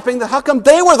 lapping how come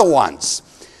they were the ones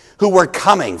who were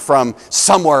coming from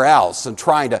somewhere else and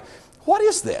trying to, what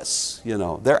is this?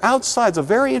 They're outside. It's a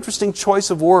very interesting choice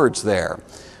of words there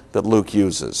that Luke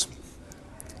uses.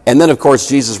 And then, of course,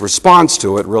 Jesus' response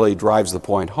to it really drives the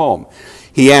point home.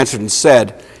 He answered and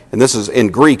said, and this is in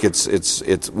Greek,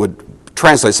 it would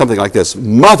translate something like this,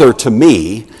 mother to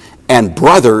me and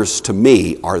brothers to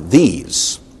me are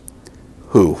these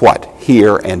who, what?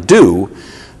 Hear and do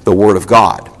the Word of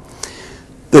God.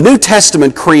 The New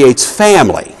Testament creates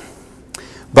family,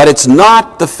 but it's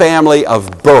not the family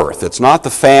of birth. It's not the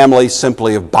family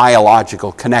simply of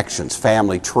biological connections,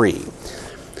 family tree.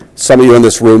 Some of you in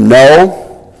this room know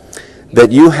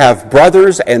that you have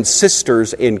brothers and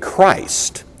sisters in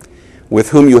Christ with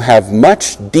whom you have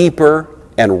much deeper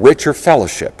and richer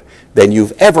fellowship than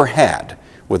you've ever had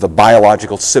with a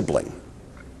biological sibling.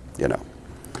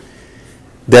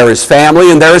 There is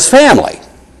family and there is family.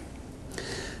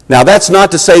 Now, that's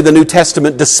not to say the New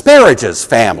Testament disparages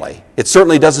family. It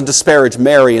certainly doesn't disparage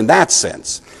Mary in that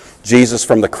sense. Jesus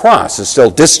from the cross is still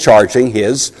discharging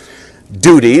his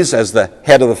duties as the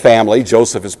head of the family.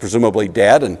 Joseph is presumably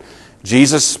dead, and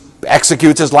Jesus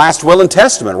executes his last will and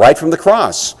testament right from the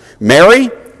cross. Mary,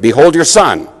 behold your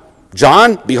son.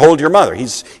 John, behold your mother.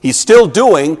 He's still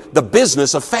doing the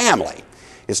business of family.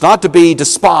 It's not to be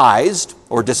despised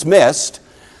or dismissed,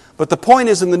 but the point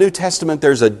is in the New Testament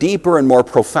there's a deeper and more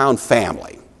profound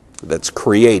family that's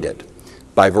created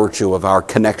by virtue of our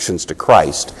connections to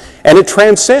Christ. And it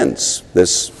transcends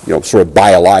this sort of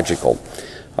biological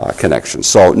connection.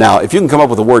 So now, if you can come up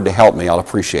with a word to help me, I'll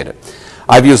appreciate it.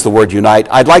 I've used the word unite.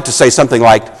 I'd like to say something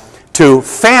like to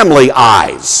family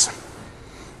eyes.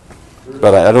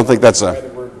 But I don't think that's a... the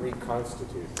word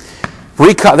reconstitute.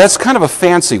 That's kind of a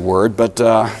fancy word, but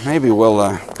maybe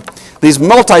we'll... these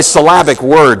multisyllabic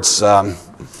words,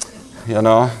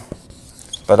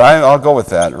 But I'll go with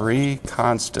that.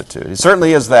 Reconstitute. It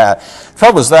certainly is that. The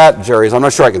trouble is that, Jerry, is I'm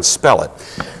not sure I can spell it.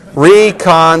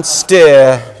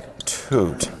 Reconstitute.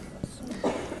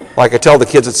 Like I tell the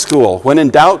kids at school, when in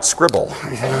doubt, scribble.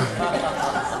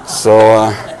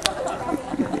 So,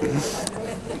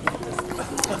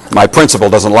 my principal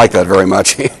doesn't like that very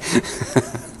much.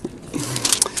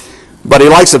 But he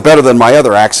likes it better than my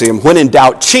other axiom, when in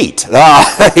doubt, cheat.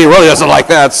 He really doesn't like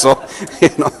that, so,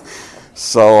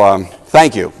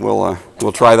 thank you.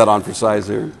 We'll try that on for size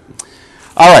here.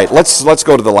 All right, let's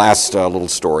go to the last little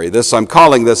story. I'm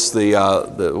calling this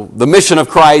the mission of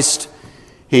Christ.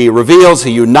 He reveals,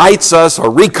 he unites us or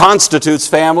reconstitutes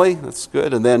family. That's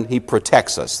good. And then he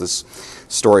protects us, this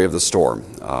story of the storm.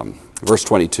 Verse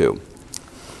 22.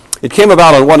 It came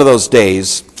about on one of those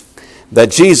days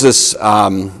that Jesus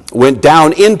went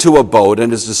down into a boat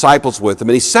and his disciples with him.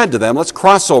 And he said to them, let's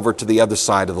cross over to the other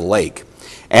side of the lake.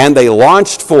 And they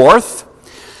launched forth.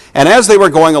 And as they were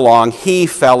going along, he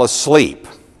fell asleep.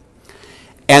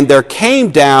 And there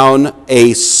came down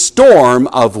a storm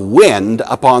of wind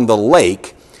upon the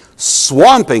lake,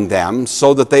 swamping them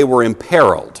so that they were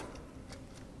imperiled.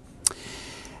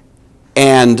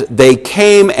 And they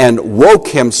came and woke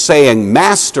him, saying,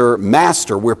 Master,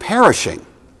 Master, we're perishing.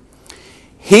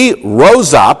 He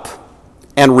rose up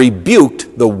and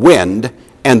rebuked the wind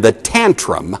and the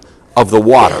tantrum of the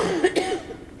water.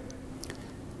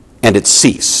 And it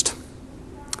ceased.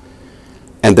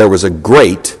 And there was a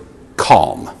great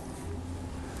calm.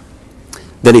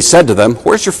 Then he said to them,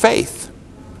 where's your faith?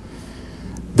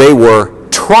 They were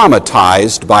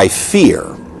traumatized by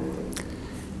fear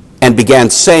and began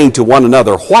saying to one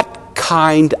another, what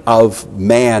kind of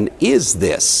man is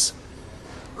this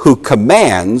who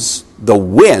commands the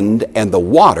wind and the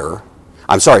water,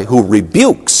 who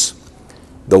rebukes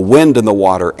the wind and the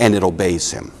water, and it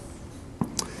obeys him?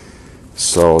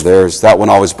 So that one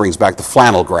always brings back the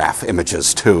flannel graph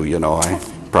images too, I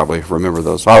probably remember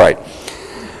those. All right.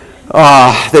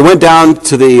 They went down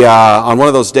to on one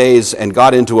of those days and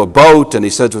got into a boat, and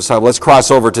he said to his son, let's cross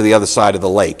over to the other side of the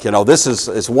lake. This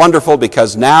is wonderful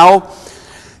because now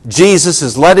Jesus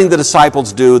is letting the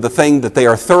disciples do the thing that they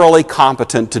are thoroughly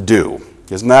competent to do.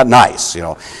 Isn't that nice?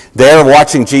 They're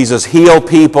watching Jesus heal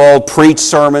people, preach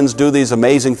sermons, do these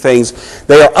amazing things.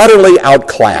 They are utterly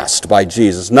outclassed by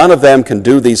Jesus. None of them can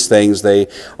do these things. They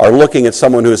are looking at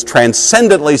someone who is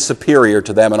transcendently superior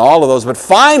to them and all of those. But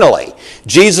finally,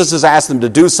 Jesus has asked them to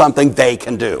do something they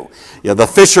can do. The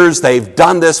fishers, they've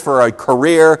done this for a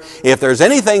career. If there's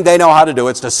anything they know how to do,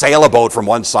 it's to sail a boat from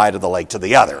one side of the lake to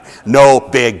the other. No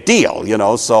big deal,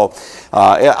 So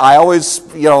I always,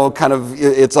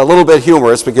 it's a little bit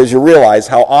humorous because you realize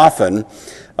how often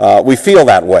we feel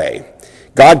that way.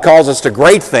 God calls us to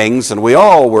great things, and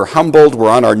we're humbled, we're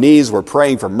on our knees, we're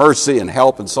praying for mercy and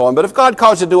help and so on. But if God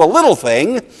calls you to do a little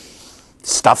thing,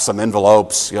 stuff some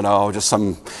envelopes, just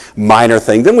some minor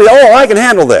thing, then I can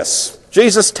handle this.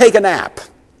 Jesus, take a nap.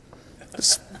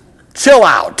 Just chill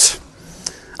out.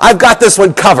 I've got this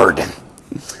one covered.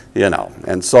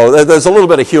 And so there's a little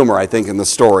bit of humor, I think, in the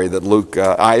story that Luke,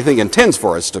 I think, intends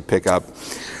for us to pick up.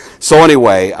 So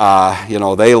anyway,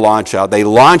 they launch out. They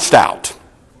launched out.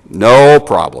 No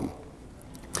problem.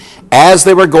 As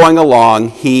they were going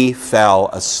along, he fell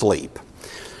asleep.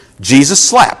 Jesus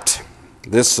slept.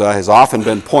 This has often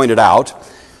been pointed out.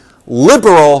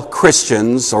 Liberal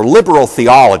Christians, or liberal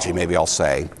theology, maybe I'll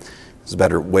say, is a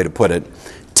better way to put it,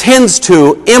 tends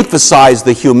to emphasize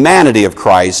the humanity of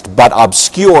Christ but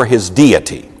obscure his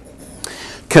deity.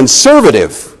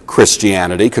 Conservative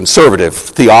Christianity, conservative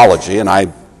theology, and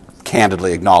I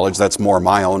candidly acknowledge that's more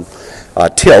my own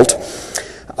tilt,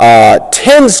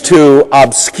 tends to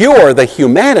obscure the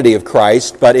humanity of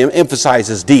Christ but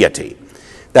emphasizes deity.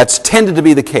 That's tended to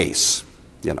be the case,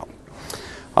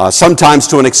 sometimes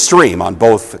to an extreme on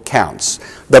both accounts.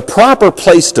 The proper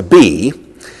place to be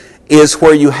is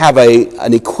where you have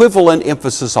an equivalent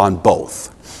emphasis on both.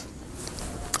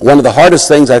 One of the hardest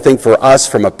things, I think, for us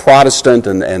from a Protestant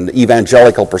and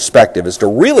evangelical perspective is to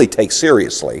really take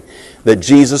seriously that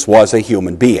Jesus was a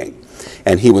human being.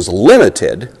 And he was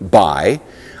limited by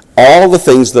all the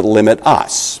things that limit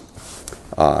us.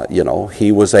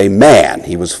 He was a man.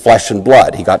 He was flesh and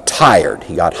blood. He got tired.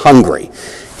 He got hungry.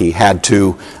 He had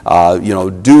to,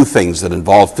 do things that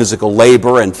involved physical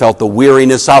labor and felt the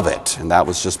weariness of it. And that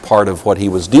was just part of what he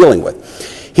was dealing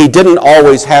with. He didn't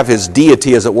always have his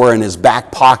deity, as it were, in his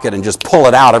back pocket and just pull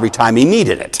it out every time he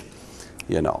needed it.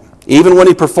 Even when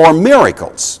he performed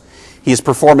miracles, he's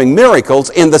performing miracles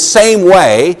in the same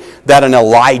way that an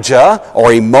Elijah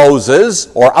or a Moses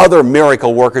or other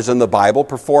miracle workers in the Bible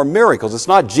perform miracles. It's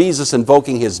not Jesus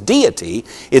invoking his deity,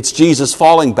 it's Jesus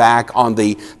falling back on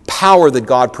the power that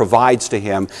God provides to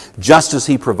him, just as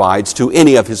he provides to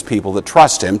any of his people that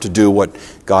trust him to do what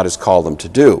God has called them to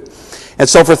do. And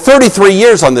so for 33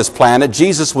 years on this planet,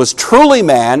 Jesus was truly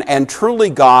man and truly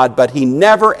God, but he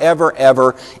never, ever,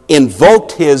 ever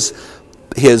invoked his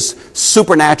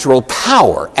supernatural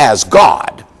power as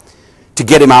God to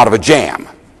get him out of a jam.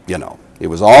 It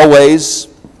was always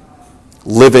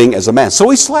living as a man.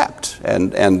 So he slept.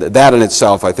 And that in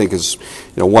itself, I think, is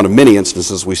one of many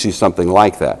instances we see something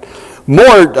like that.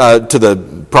 More to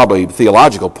the probably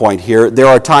theological point here, there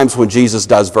are times when Jesus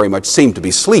does very much seem to be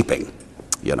sleeping,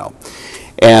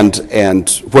 And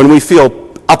when we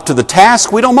feel up to the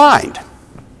task, we don't mind.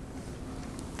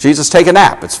 Jesus, take a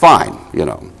nap. It's fine,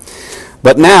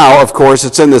 But now, of course,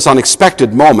 it's in this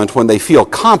unexpected moment when they feel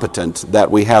competent that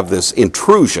we have this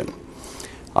intrusion.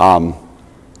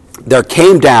 There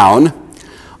came down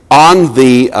on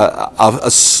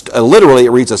literally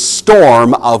it reads, a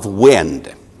storm of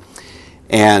wind.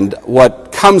 And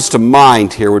what comes to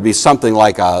mind here would be something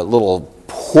like a little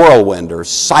whirlwind or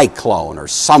cyclone or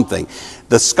something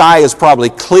The sky is probably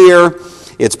clear.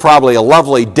 It's probably a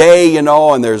lovely day, and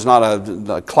there's not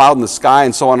a cloud in the sky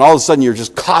and so on. All of a sudden, you're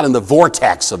just caught in the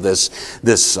vortex of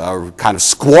this kind of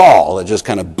squall that just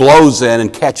kind of blows in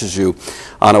and catches you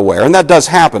unaware. And that does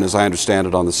happen, as I understand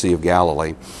it, on the Sea of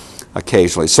Galilee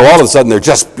occasionally. So all of a sudden, they're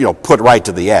just put right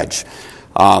to the edge.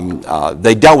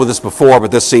 They dealt with this before,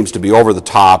 but this seems to be over the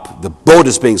top. The boat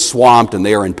is being swamped, and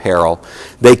they are in peril.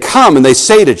 They come and they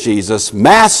say to Jesus,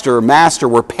 "Master, Master,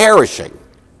 we're perishing."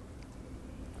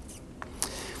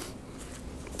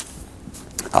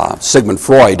 Sigmund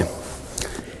Freud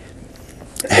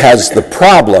has the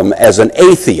problem as an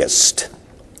atheist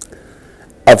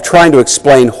of trying to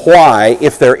explain why,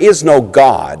 if there is no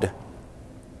God,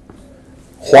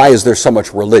 why is there so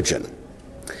much religion?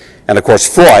 And of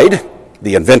course, Freud,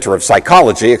 the inventor of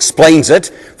psychology, explains it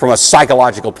from a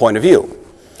psychological point of view.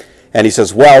 And he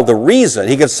says, well, the reason,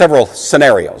 he gives several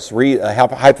scenarios,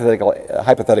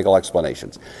 hypothetical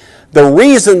explanations. The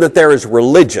reason that there is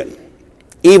religion,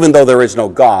 even though there is no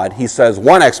God, he says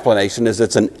one explanation is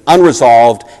it's an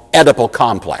unresolved Oedipal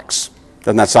complex.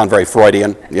 Doesn't that sound very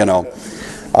Freudian?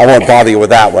 I won't bother you with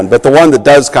that one. But the one that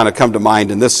does kind of come to mind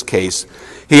in this case,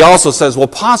 he also says, well,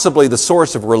 possibly the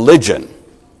source of religion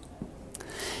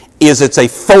is it's a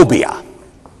phobia.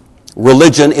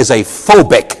 Religion is a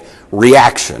phobic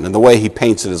reaction. And the way he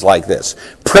paints it is like this.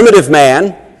 Primitive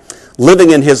man living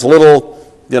in his little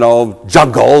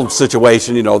jungle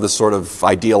situation, this sort of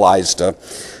idealized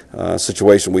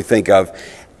situation we think of,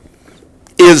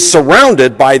 is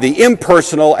surrounded by the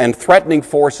impersonal and threatening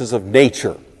forces of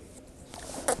nature.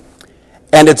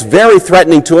 And it's very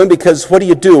threatening to him because what do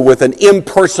you do with an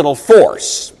impersonal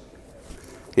force?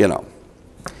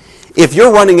 If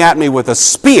you're running at me with a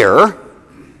spear,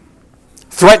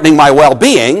 threatening my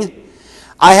well-being,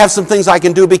 I have some things I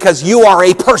can do because you are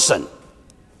a person.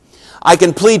 I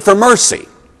can plead for mercy.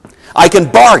 I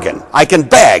can bargain, I can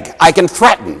beg, I can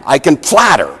threaten, I can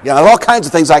flatter. All kinds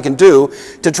of things I can do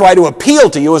to try to appeal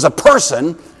to you as a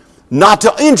person not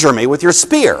to injure me with your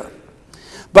spear.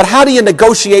 But how do you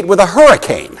negotiate with a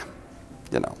hurricane?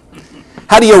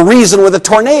 How do you reason with a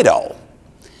tornado?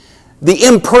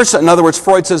 In other words,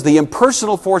 Freud says the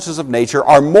impersonal forces of nature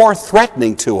are more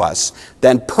threatening to us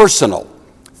than personal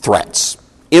threats.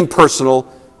 Impersonal,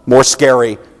 more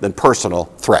scary than personal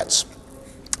threats.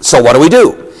 So what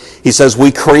do? He says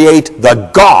we create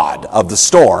the God of the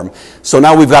storm. So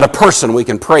now we've got a person we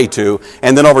can pray to,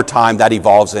 and then over time that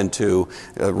evolves into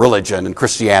religion and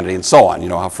Christianity and so on.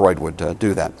 How Freud would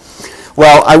do that.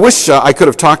 Well, I wish I could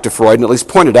have talked to Freud and at least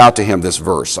pointed out to him this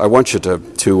verse. I want you to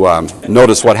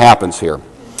notice what happens here.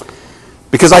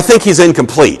 Because I think he's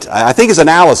incomplete. I think his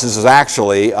analysis is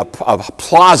actually a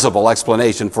plausible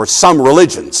explanation for some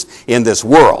religions in this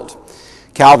world.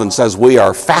 Calvin says we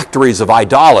are factories of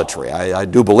idolatry. I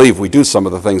do believe we do some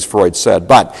of the things Freud said,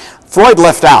 but Freud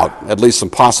left out at least some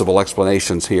possible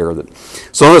explanations here.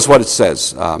 So notice what it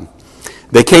says.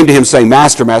 They came to him saying,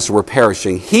 Master, Master, we're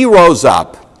perishing. He rose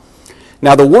up.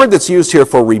 Now the word that's used here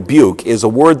for rebuke is a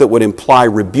word that would imply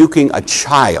rebuking a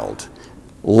child,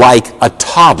 like a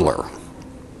toddler.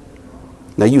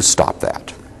 Now you stop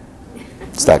that.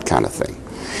 It's that kind of thing.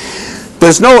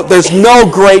 There's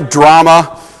no great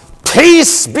drama.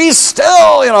 Peace, be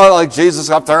still, like Jesus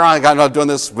up there, I'm not doing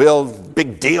this real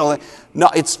big deal. No,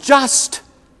 it's just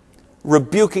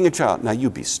rebuking a child. Now you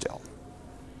be still.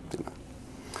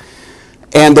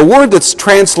 And the word that's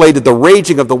translated the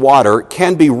raging of the water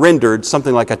can be rendered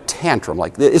something like a tantrum.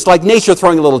 It's like nature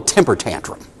throwing a little temper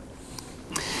tantrum.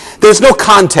 There's no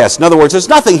contest. In other words, there's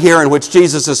nothing here in which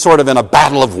Jesus is sort of in a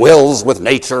battle of wills with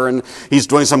nature and he's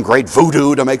doing some great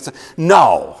voodoo to make...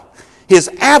 No. His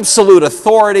absolute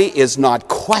authority is not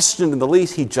questioned in the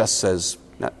least. He just says,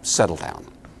 settle down.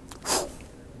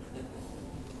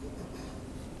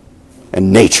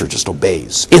 And nature just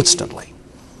obeys instantly.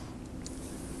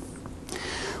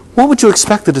 What would you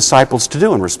expect the disciples to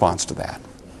do in response to that?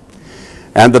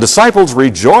 And the disciples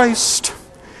rejoiced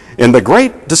in the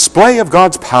great display of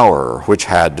God's power, which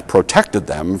had protected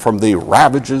them from the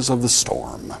ravages of the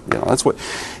storm. That's what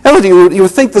you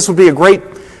would think this would be a great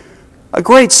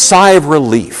sigh of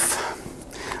relief.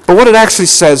 But what it actually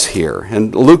says here,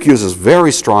 and Luke uses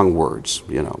very strong words,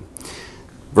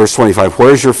 Verse 25,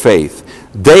 where's your faith?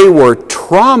 They were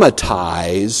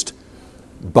traumatized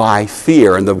by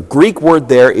fear. And the Greek word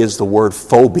there is the word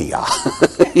phobia.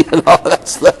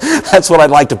 That's what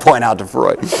I'd like to point out to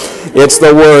Freud. It's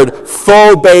the word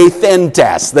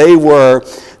phobethentes. They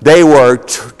were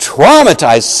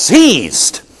traumatized,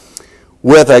 seized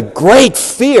with a great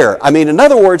fear. I mean, in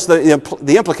other words,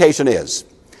 the implication is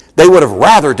they would have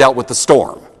rather dealt with the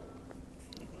storm.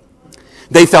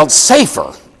 They felt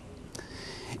safer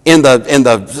in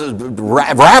the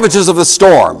ravages of the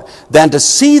storm than to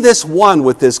see this one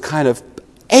with this kind of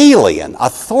alien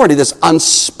authority, this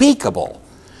unspeakable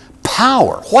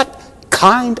power. What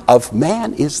kind of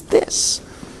man is this?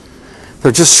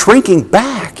 They're just shrinking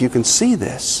back. You can see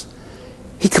this.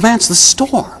 He commands the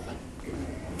storm,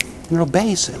 and it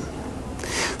obeys him.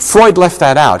 Freud left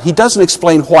that out. He doesn't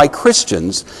explain why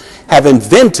Christians have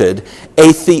invented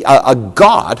a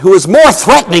God who is more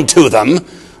threatening to them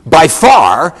by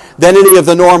far than any of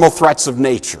the normal threats of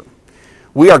nature.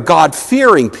 We are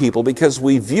God-fearing people because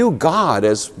we view God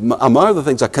as, among other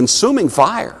things, a consuming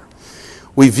fire.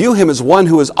 We view him as one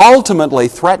who is ultimately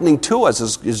threatening to us.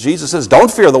 As Jesus says,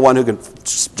 don't fear the one who can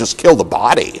just kill the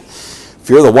body.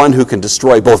 Fear the one who can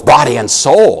destroy both body and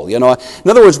soul. In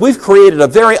other words, we've created a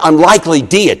very unlikely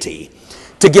deity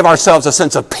to give ourselves a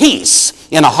sense of peace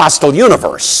in a hostile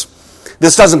universe.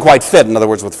 This doesn't quite fit, in other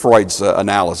words, with Freud's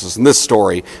analysis. In this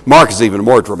story, Mark is even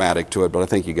more dramatic to it, but I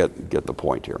think you get the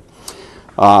point here.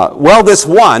 This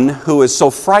one who is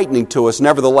so frightening to us,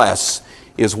 nevertheless,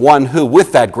 is one who,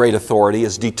 with that great authority,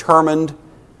 is determined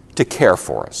to care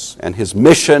for us. And his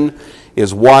mission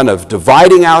is one of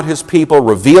dividing out his people,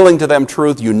 revealing to them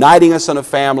truth, uniting us in a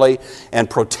family, and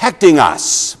protecting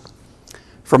us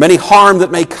from any harm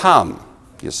that may come.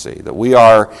 You see, that we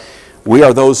are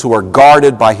those who are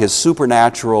guarded by his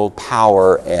supernatural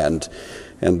power, and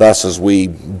thus as we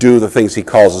do the things he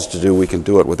calls us to do, we can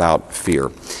do it without fear.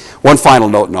 One final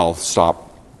note, and I'll stop.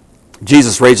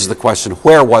 Jesus raises the question,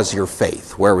 where was your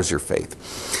faith? Where was your faith?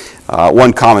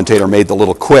 One commentator made the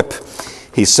little quip.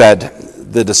 He said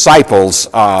the disciples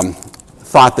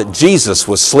thought that Jesus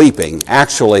was sleeping.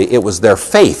 Actually, it was their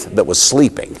faith that was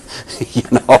sleeping.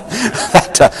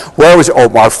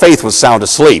 Our faith was sound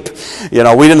asleep. We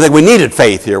didn't think we needed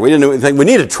faith here. We didn't think we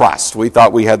needed trust. We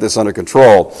thought we had this under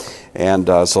control. And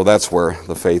so that's where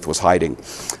the faith was hiding,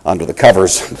 under the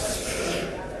covers.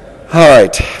 All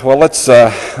right, well,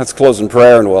 let's close in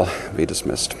prayer and we'll be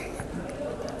dismissed.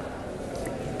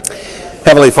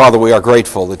 Heavenly Father, we are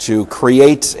grateful that you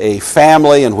create a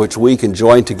family in which we can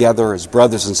join together as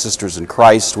brothers and sisters in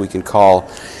Christ. We can call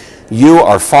you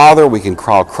our Father. We can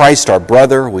call Christ our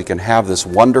brother. We can have this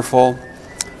wonderful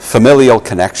familial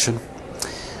connection.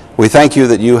 We thank you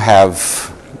that you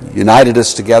have united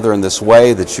us together in this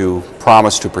way, that you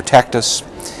promise to protect us.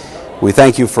 We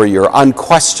thank you for your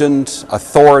unquestioned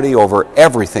authority over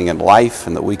everything in life,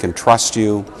 and that we can trust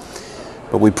you.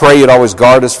 But we pray you'd always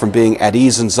guard us from being at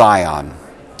ease in Zion,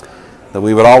 that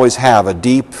we would always have a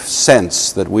deep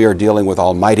sense that we are dealing with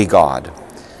Almighty God,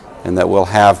 and that we'll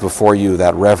have before you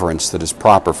that reverence that is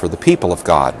proper for the people of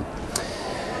God.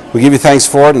 We give you thanks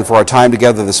for it and for our time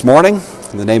together this morning.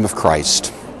 In the name of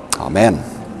Christ,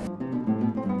 amen.